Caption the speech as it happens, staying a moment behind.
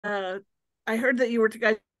I heard that you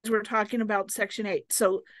guys were talking about Section 8.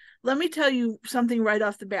 So let me tell you something right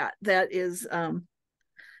off the bat that is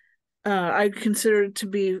I consider it to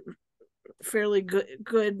be fairly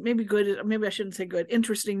maybe I shouldn't say good,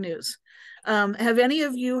 interesting news. Have any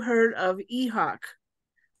of you heard of EHOC,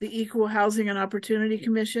 the Equal Housing and Opportunity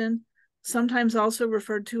Commission, sometimes also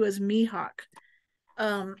referred to as MEHOC?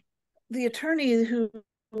 The attorney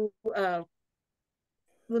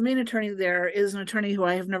the main attorney there is an attorney who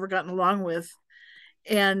I have never gotten along with.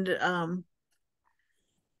 And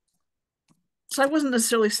so I wasn't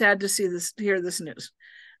necessarily sad to hear this news.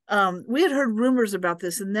 We had heard rumors about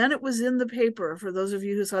this, and then it was in the paper. For those of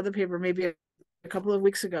you who saw the paper maybe a couple of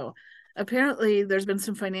weeks ago, apparently there's been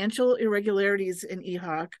some financial irregularities in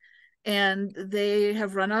EHOC, and they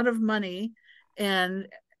have run out of money, and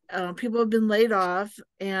people have been laid off,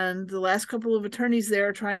 and the last couple of attorneys there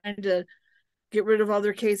are trying to get rid of all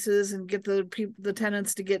their cases and get the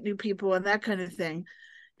tenants to get new people and that kind of thing.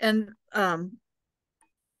 And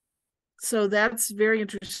so that's very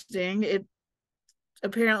interesting.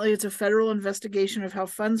 Apparently it's a federal investigation of how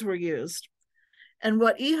funds were used. And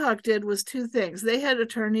what EHOC did was two things. They had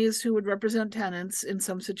attorneys who would represent tenants in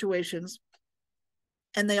some situations,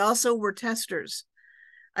 and they also were testers.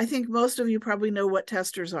 I think most of you probably know what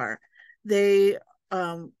testers are. They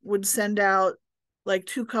would send out like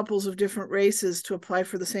two couples of different races to apply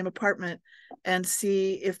for the same apartment and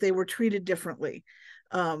see if they were treated differently,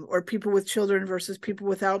 or people with children versus people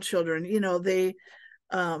without children. They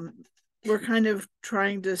we're kind of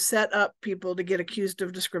trying to set up people to get accused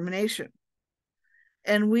of discrimination.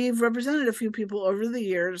 And we've represented a few people over the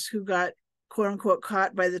years who got, quote unquote,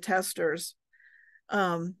 caught by the testers.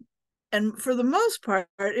 And for the most part,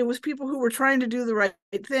 it was people who were trying to do the right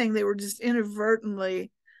thing. They were just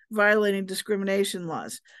inadvertently violating discrimination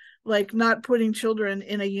laws, like not putting children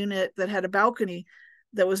in a unit that had a balcony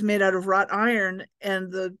that was made out of wrought iron.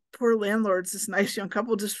 And the poor landlords, this nice young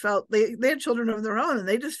couple, just felt they had children of their own, and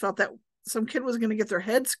they just felt that some kid was going to get their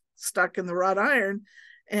heads stuck in the wrought iron,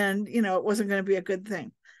 and it wasn't going to be a good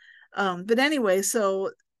thing. But anyway,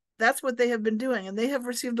 so that's what they have been doing, and they have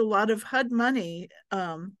received a lot of HUD money,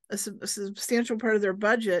 a substantial part of their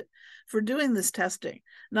budget, for doing this testing.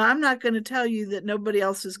 Now, I'm not going to tell you that nobody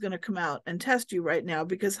else is going to come out and test you right now,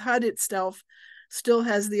 because HUD itself still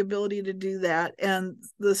has the ability to do that, and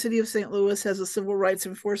the city of St. Louis has a civil rights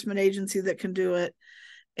enforcement agency that can do it,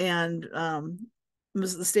 and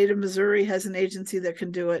the state of Missouri has an agency that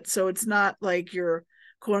can do it. So it's not like you're,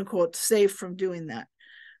 quote unquote, safe from doing that.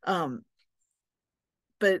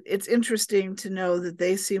 But it's interesting to know that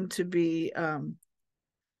they seem to be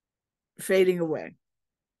fading away.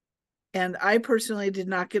 And I personally did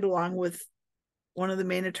not get along with one of the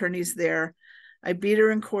main attorneys there. I beat her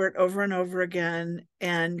in court over and over again,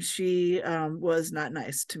 and she was not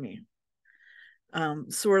nice to me.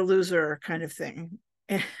 Sore loser kind of thing.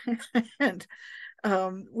 And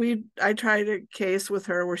I tried a case with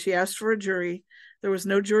her where she asked for a jury. There was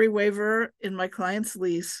no jury waiver in my client's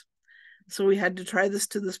lease, so we had to try this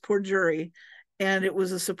to this poor jury, and it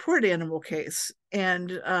was a support animal case.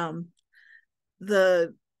 And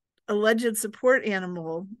the alleged support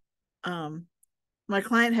animal, my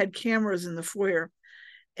client had cameras in the foyer,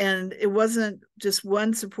 and it wasn't just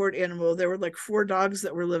one support animal. There were like 4 dogs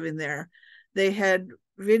that were living there. They had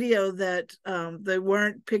video that they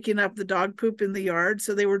weren't picking up the dog poop in the yard,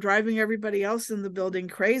 so they were driving everybody else in the building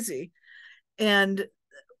crazy. And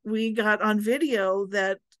we got on video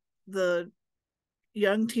that the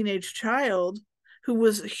young teenage child, who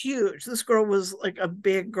was huge, this girl was like a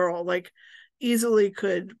big girl, like easily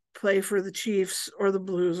could play for the Chiefs or the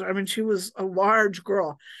Blues. I mean, she was a large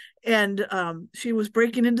girl, and she was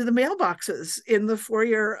breaking into the mailboxes in the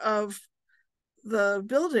foyer of the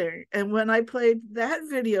building. And when I played that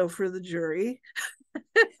video for the jury,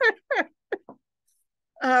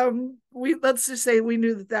 let's just say we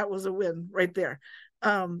knew that was a win right there.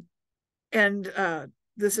 And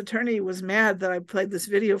this attorney was mad that I played this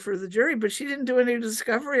video for the jury, but she didn't do any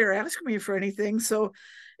discovery or ask me for anything. So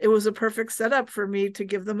it was a perfect setup for me to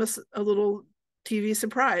give them a little TV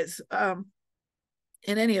surprise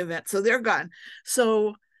in any event. So they're gone.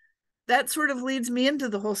 So that sort of leads me into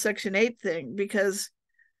the whole Section 8 thing, because,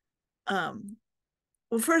 well,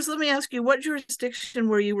 first, let me ask you, what jurisdiction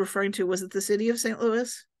were you referring to? Was it the city of St.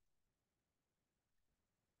 Louis?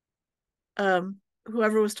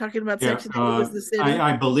 Whoever was talking about Section 8 was the city?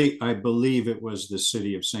 I believe it was the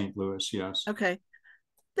city of St. Louis, yes. Okay.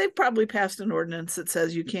 They've probably passed an ordinance that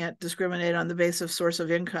says you can't discriminate on the basis of source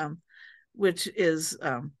of income, which is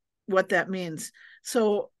what that means.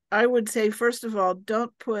 So I would say, first of all,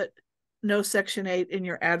 don't put no Section 8 in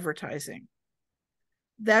your advertising,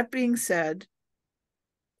 That being said,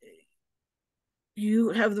 you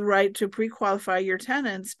have the right to pre-qualify your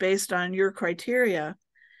tenants based on your criteria,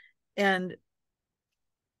 and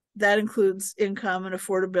that includes income and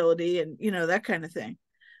affordability and that kind of thing.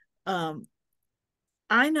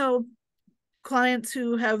 I know clients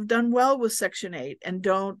who have done well with Section 8 and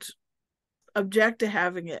don't object to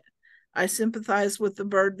having it. I sympathize with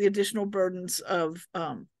the additional burdens of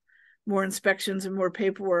more inspections and more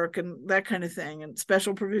paperwork and that kind of thing, and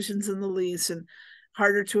special provisions in the lease, and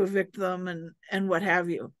harder to evict them, and what have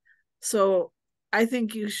you. So I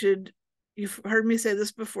think you've heard me say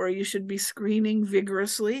this before, you should be screening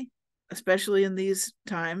vigorously, especially in these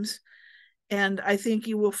times. And I think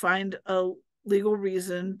you will find a legal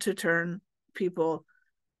reason to turn people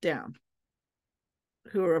down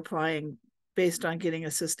who are applying based on getting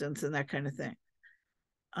assistance and that kind of thing.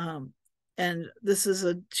 And this is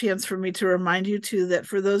a chance for me to remind you too that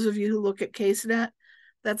for those of you who look at CaseNet,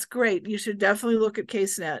 that's great. You should definitely look at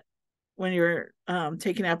CaseNet when you're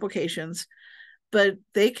taking applications, but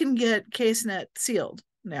they can get CaseNet sealed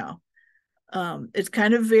now. It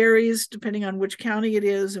kind of varies depending on which county it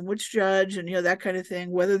is and which judge and that kind of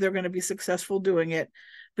thing, whether they're going to be successful doing it.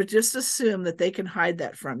 But just assume that they can hide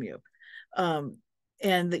that from you,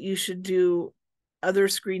 and that you should do other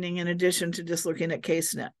screening in addition to just looking at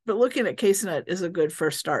CaseNet. But looking at CaseNet is a good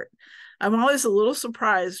first start. I'm always a little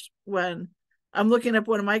surprised when I'm looking up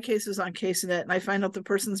one of my cases on CaseNet and I find out the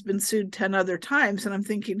person's been sued 10 other times, and I'm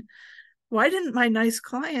thinking, why didn't my nice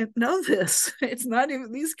client know this? It's not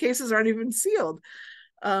even, these cases aren't even sealed.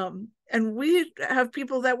 And we have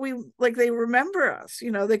people that they remember us,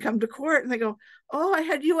 they come to court and they go, oh, I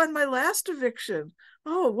had you on my last eviction.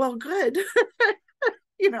 Oh, well, good.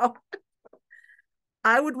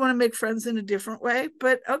 I would want to make friends in a different way,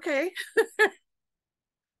 but okay.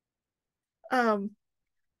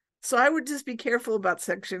 So I would just be careful about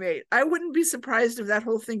Section 8. I wouldn't be surprised if that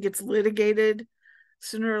whole thing gets litigated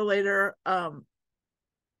sooner or later.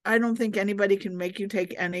 I don't think anybody can make you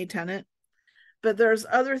take any tenant, but there's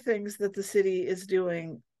other things that the city is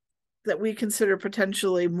doing that we consider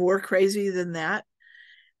potentially more crazy than that.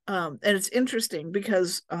 And it's interesting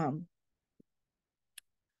because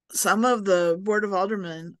some of the Board of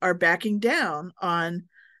Aldermen are backing down on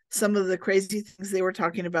some of the crazy things they were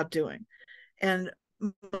talking about doing. And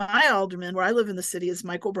my alderman, where I live in the city, is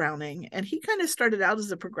Michael Browning, and he kind of started out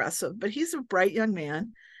as a progressive, but he's a bright young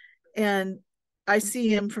man, and I see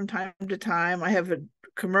him from time to time. I have a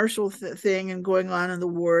commercial thing and going on in the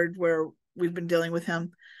ward where we've been dealing with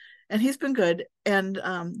him, and he's been good. And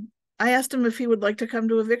I asked him if he would like to come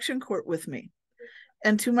to eviction court with me.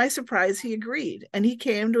 And to my surprise, he agreed. And he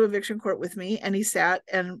came to eviction court with me, and he sat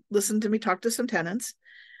and listened to me talk to some tenants.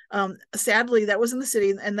 Sadly, that was in the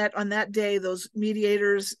city, and that on that day, those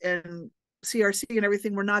mediators and CRC and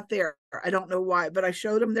everything were not there. I don't know why, but I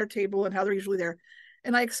showed them their table and how they're usually there.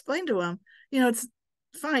 And I explained to him, it's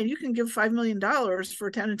fine. You can give $5 million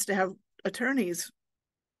for tenants to have attorneys.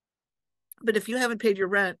 But if you haven't paid your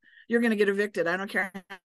rent, you're going to get evicted. I don't care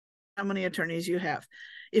how many attorneys you have.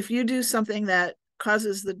 If you do something that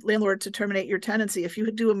causes the landlord to terminate your tenancy, if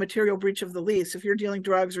you do a material breach of the lease, if you're dealing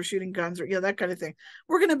drugs or shooting guns or that kind of thing,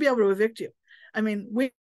 we're going to be able to evict you. I mean,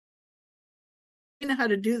 we know how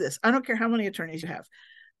to do this. I don't care how many attorneys you have.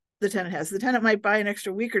 The tenant has. The tenant might buy an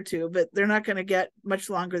extra week or two, but they're not going to get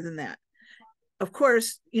much longer than that. Of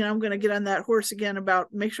course, I'm going to get on that horse again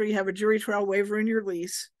about make sure you have a jury trial waiver in your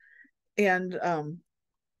lease, and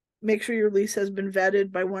make sure your lease has been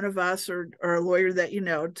vetted by one of us or a lawyer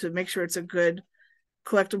that to make sure it's a good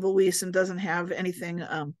collectible lease and doesn't have anything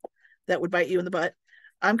that would bite you in the butt.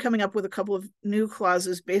 I'm coming up with a couple of new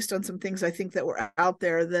clauses based on some things I think that were out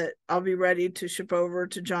there that I'll be ready to ship over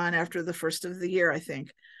to John after the first of the year, I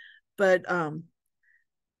think. But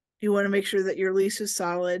you want to make sure that your lease is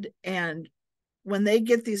solid, and when they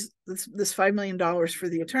get this $5 million for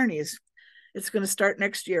the attorneys, it's going to start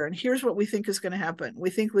next year. And here's what we think is going to happen. We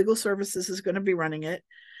think legal services is going to be running it.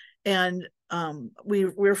 And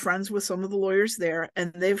we're friends with some of the lawyers there,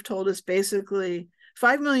 and they've told us basically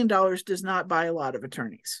 $5 million does not buy a lot of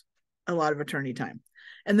attorneys, a lot of attorney time.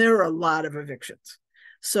 And there are a lot of evictions.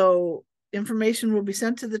 So information will be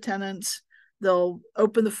sent to the tenants. They'll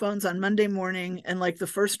open the phones on Monday morning, and the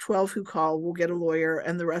first 12 who call will get a lawyer,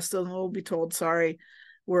 and the rest of them will be told, sorry,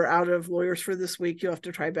 we're out of lawyers for this week. You'll have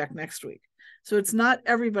to try back next week. So it's not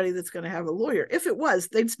everybody that's going to have a lawyer. If it was,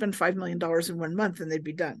 they'd spend $5 million in 1 month and they'd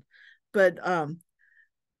be done. But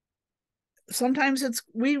sometimes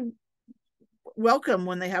we welcome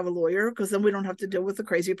when they have a lawyer, because then we don't have to deal with the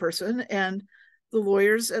crazy person. And the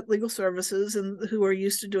lawyers at Legal Services and who are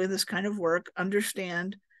used to doing this kind of work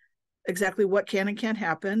understand exactly what can and can't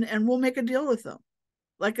happen, and we'll make a deal with them.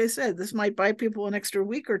 Like I said, this might buy people an extra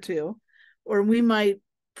week or two, or we might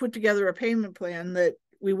put together a payment plan that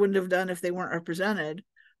we wouldn't have done if they weren't represented,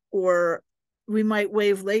 or we might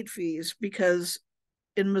waive late fees because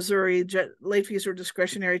in Missouri, late fees are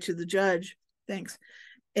discretionary to the judge. Thanks.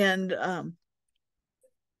 And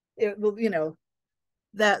it will,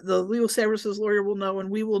 that the legal services lawyer will know, and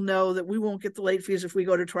we will know that we won't get the late fees if we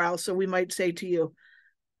go to trial. So we might say to you,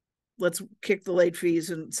 let's kick the late fees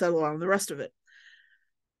and settle on the rest of it.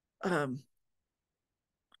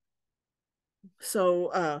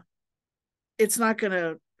 So it's not going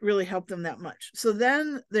to really help them that much. So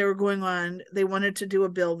then they were going on, they wanted to do a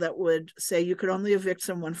bill that would say you could only evict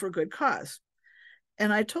someone for good cause.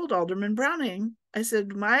 And I told Alderman Browning, I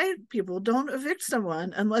said, my people don't evict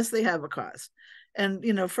someone unless they have a cause. And,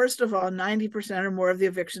 first of all, 90% or more of the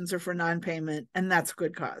evictions are for non-payment, and that's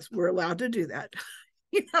good cause. We're allowed to do that.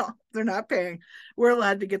 They're not paying. We're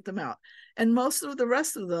allowed to get them out. And most of the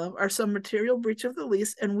rest of them are some material breach of the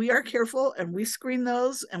lease. And we are careful and we screen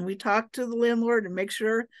those and we talk to the landlord and make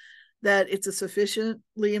sure that it's a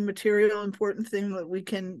sufficiently immaterial, important thing that we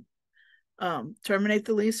can terminate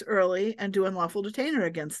the lease early and do unlawful detainer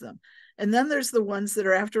against them. And then there's the ones that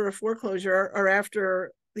are after a foreclosure or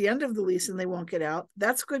after the end of the lease and they won't get out.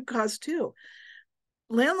 That's good cause too.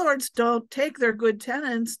 Landlords don't take their good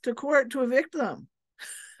tenants to court to evict them.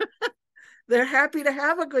 They're happy to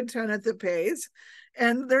have a good tenant that pays,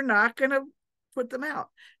 and they're not going to put them out.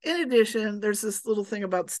 In addition, there's this little thing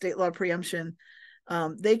about state law preemption.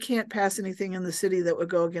 They can't pass anything in the city that would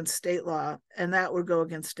go against state law, and that would go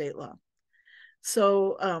against state law.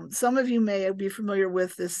 So some of you may be familiar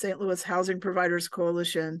with this St. Louis Housing Providers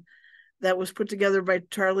Coalition that was put together by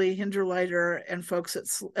Charlie Hinderleiter and folks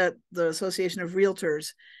at the Association of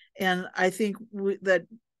Realtors. And I think that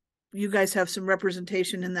you guys have some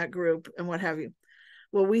representation in that group and what have you.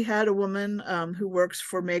 Well, we had a woman who works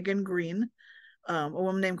for Megan Green, a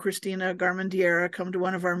woman named Christina Garmandiera, come to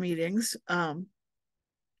one of our meetings. And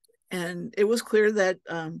it was clear that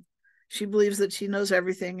she believes that she knows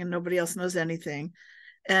everything and nobody else knows anything.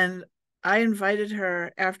 And I invited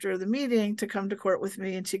her after the meeting to come to court with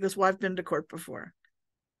me. And she goes, well, I've been to court before.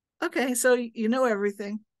 Okay, so you know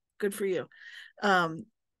everything. Good for you.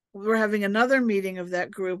 We're having another meeting of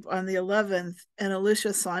that group on the 11th, and Alicia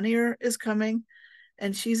Saunier is coming,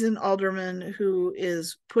 and she's an alderman who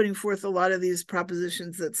is putting forth a lot of these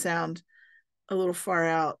propositions that sound a little far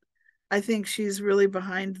out. I think she's really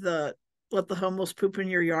behind the let the homeless poop in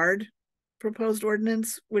your yard proposed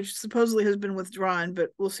ordinance, which supposedly has been withdrawn, but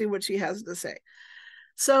we'll see what she has to say.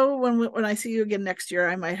 So when I see you again next year,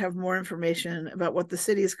 I might have more information about what the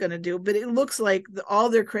city is going to do. But it looks like all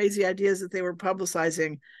their crazy ideas that they were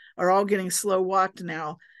publicizing are all getting slow walked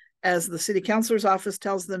now, as the city councilor's office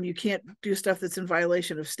tells them you can't do stuff that's in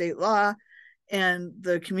violation of state law. And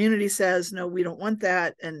the community says, no, we don't want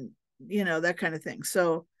that. And, that kind of thing.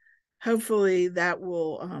 So hopefully that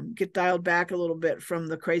will get dialed back a little bit from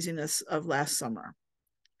the craziness of last summer.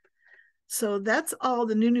 So that's all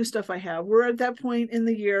the new stuff I have. We're at that point in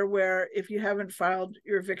the year where if you haven't filed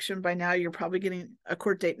your eviction by now, you're probably getting a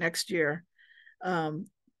court date next year.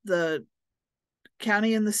 The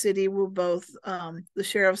county and the city will both, the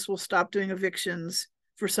sheriffs will stop doing evictions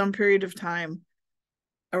for some period of time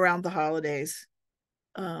around the holidays.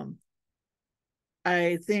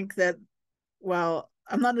 I think that while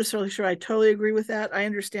I'm not necessarily sure I totally agree with that, I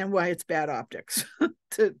understand why it's bad optics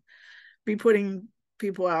to be putting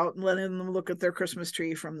people out and letting them look at their Christmas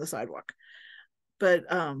tree from the sidewalk. But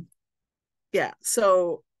yeah,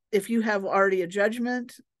 so if you have already a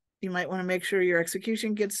judgment, you might want to make sure your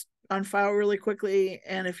execution gets on file really quickly.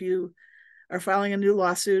 And if you are filing a new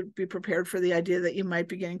lawsuit, be prepared for the idea that you might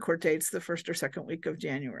be getting court dates the first or second week of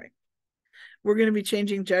January. We're going to be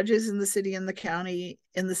changing judges in the city and the county.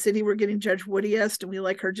 In the city, we're getting Judge Woodiest, and we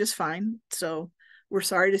like her just fine. So we're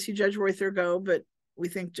sorry to see Judge Reuther go, but we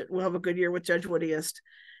think we'll have a good year with Judge Woodiest.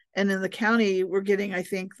 And in the county, we're getting, I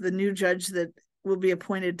think, the new judge that will be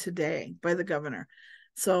appointed today by the governor.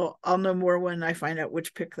 So I'll know more when I find out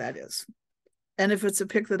which pick that is. And if it's a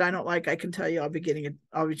pick that I don't like, I can tell you I'll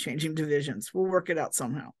be changing divisions. We'll work it out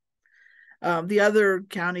somehow. The other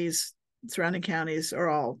counties, surrounding counties, are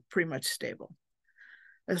all pretty much stable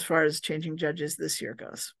as far as changing judges this year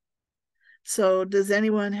goes. So does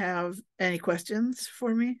anyone have any questions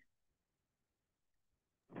for me?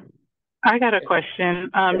 I got a question.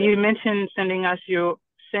 You mentioned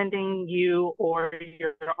sending you or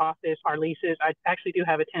your office our leases. I actually do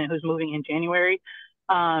have a tenant who's moving in January.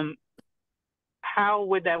 How how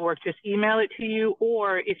would that work? Just email it to you,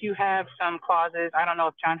 or if you have some clauses, I don't know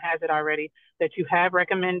if John has it already, that you have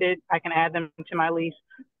recommended, I can add them to my lease.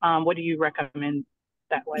 What do you recommend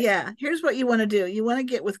that way? Yeah, here's what you want to do. You want to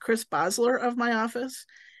get with Chris Bosler of my office,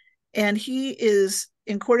 and he is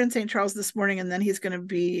in court in St. Charles this morning, and then he's going to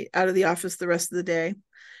be out of the office the rest of the day.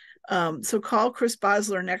 So call Chris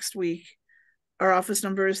Bosler next week. Our office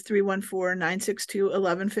number is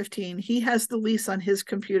 314-962-1115. He has the lease on his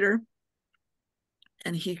computer,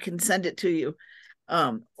 and he can send it to you.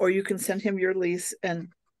 Or you can send him your lease, and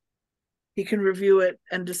he can review it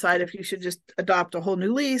and decide if you should just adopt a whole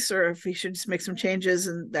new lease or if he should just make some changes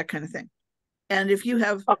and that kind of thing. And if you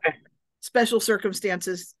have special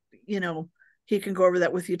circumstances, you know, he can go over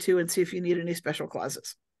that with you too and see if you need any special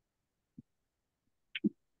clauses.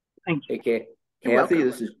 Thank you. Hey, Kathie,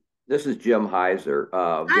 this is Jim Heiser.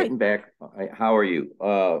 Getting back, how are you?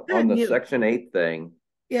 On the Section 8 thing.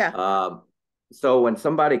 Yeah. So when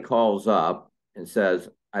somebody calls up and says,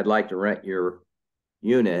 I'd like to rent your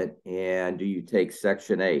unit, and do you take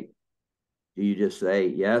Section 8? Do you just say,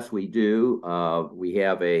 yes, we do. We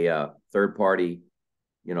have a third party,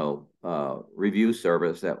 you know, review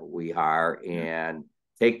service that we hire, and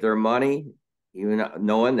take their money, even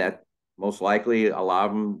knowing that most likely a lot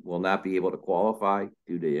of them will not be able to qualify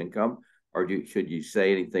due to income? Or should you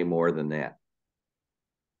say anything more than that?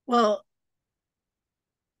 Well,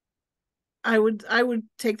 I would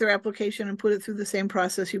take their application and put it through the same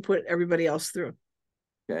process you put everybody else through.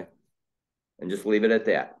 Okay. And just leave it at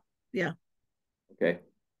that. Yeah. Okay.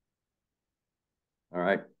 All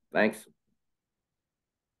right. Thanks.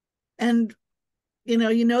 And you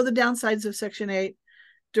know the downsides of Section 8.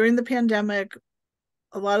 During the pandemic,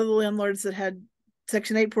 a lot of the landlords that had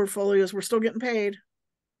Section 8 portfolios were still getting paid,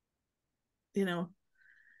 you know,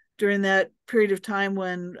 during that period of time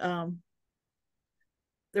when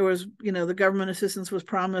there was, you know, the government assistance was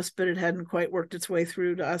promised, but it hadn't quite worked its way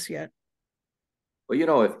through to us yet. Well, you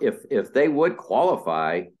know, if they would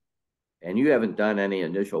qualify and you haven't done any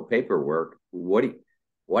initial paperwork, what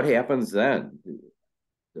happens then?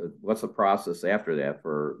 What's the process after that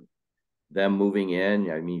for them moving in?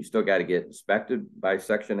 I mean, you still got to get inspected by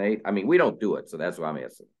Section 8. I mean, we don't do it, so that's why I'm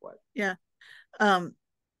asking the question. Yeah.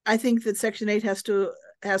 I think that Section 8 has to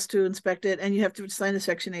inspect it, and you have to sign a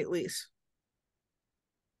Section 8 lease.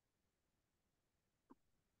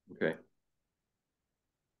 Okay.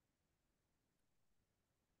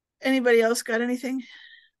 Anybody else got anything?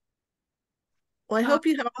 Well, I hope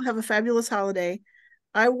you all have a fabulous holiday.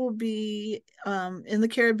 I will be in the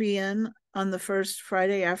Caribbean on the first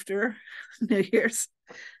Friday after New Year's.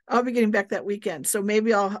 I'll be getting back that weekend, so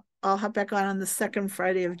maybe I'll hop back on the second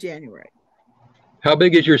Friday of January. How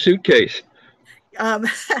big is your suitcase? I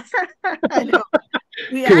know.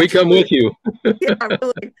 Can we come with you? Yeah,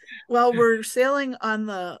 really. Well, we're sailing on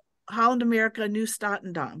the Holland America New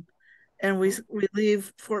Statendam, and we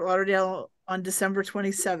leave Fort Lauderdale on December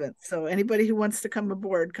 27th. So anybody who wants to come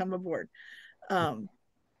aboard, come aboard.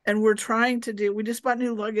 And we're trying to we just bought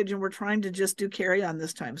new luggage, and we're trying to just do carry-on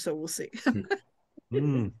this time. So we'll see.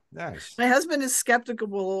 Nice. My husband is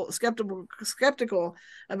skeptical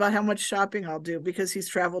about how much shopping I'll do because he's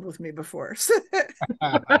traveled with me before. So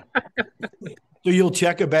you'll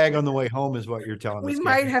check a bag on the way home is what you're telling us. We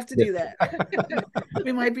might have to do that.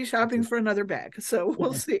 We might be shopping for another bag. So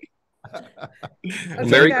we'll see. Okay,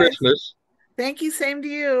 Merry guys. Christmas. Thank you. Same to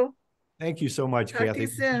you. Thank you so much, Talk to Kathie. you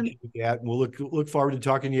soon. Yeah, we'll look forward to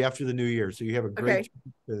talking to you after the new year. So you have a great Okay.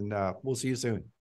 trip, and we'll see you soon.